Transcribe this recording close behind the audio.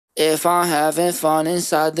If I'm having fun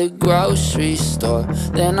inside the grocery store,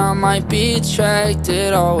 then I might be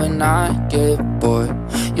attracted. Oh, when I get bored,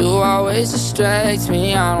 you always distract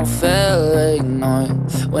me, I don't feel ignored.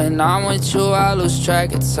 When I'm with you, I lose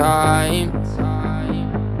track of time.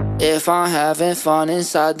 If I'm having fun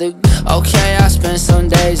inside the... Okay, I spent some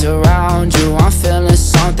days around you, I'm feeling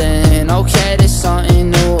something. Okay, there's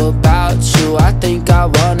something new about you, I think I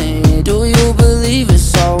want it. Do you believe in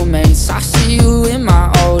soulmates? I see you in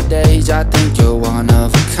my old age, I think you're one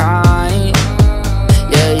of a kind.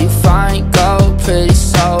 Yeah, you fine, gold, pretty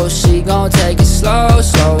soul. She gon' take it slow,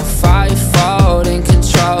 so fivefold in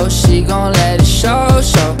control. She gon' let it show.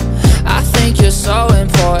 I think you're so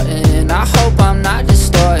important, I hope I'm not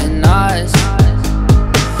distorting us.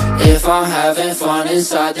 If I'm having fun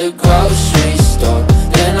inside the grocery store,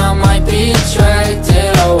 then I might be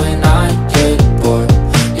attracted. Oh, when I get bored,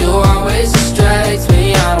 you always distract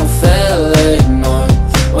me, I don't feel ignored.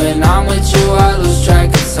 When I'm with you, I lose track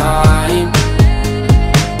of time.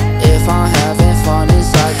 If I'm having fun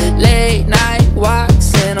inside the late night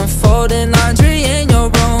walks, and I'm folding laundry in your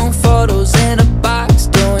room, photos in a box,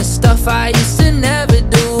 doing stuff I used to never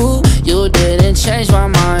do. You didn't change my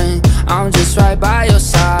mind, I'm just right by your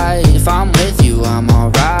side. If I'm with you, I'm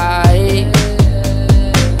alright.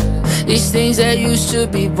 These things that used to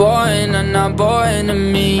be boring are not boring to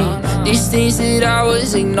me. These things that I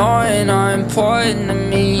was ignoring are important to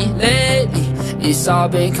me. Lately, it's all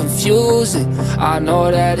been confusing, I know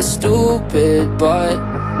that it's stupid, but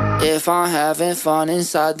if I'm having fun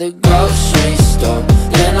inside the grocery store,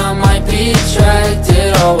 then I might be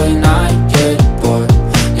attracted. Oh, when I get bored,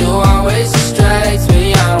 you always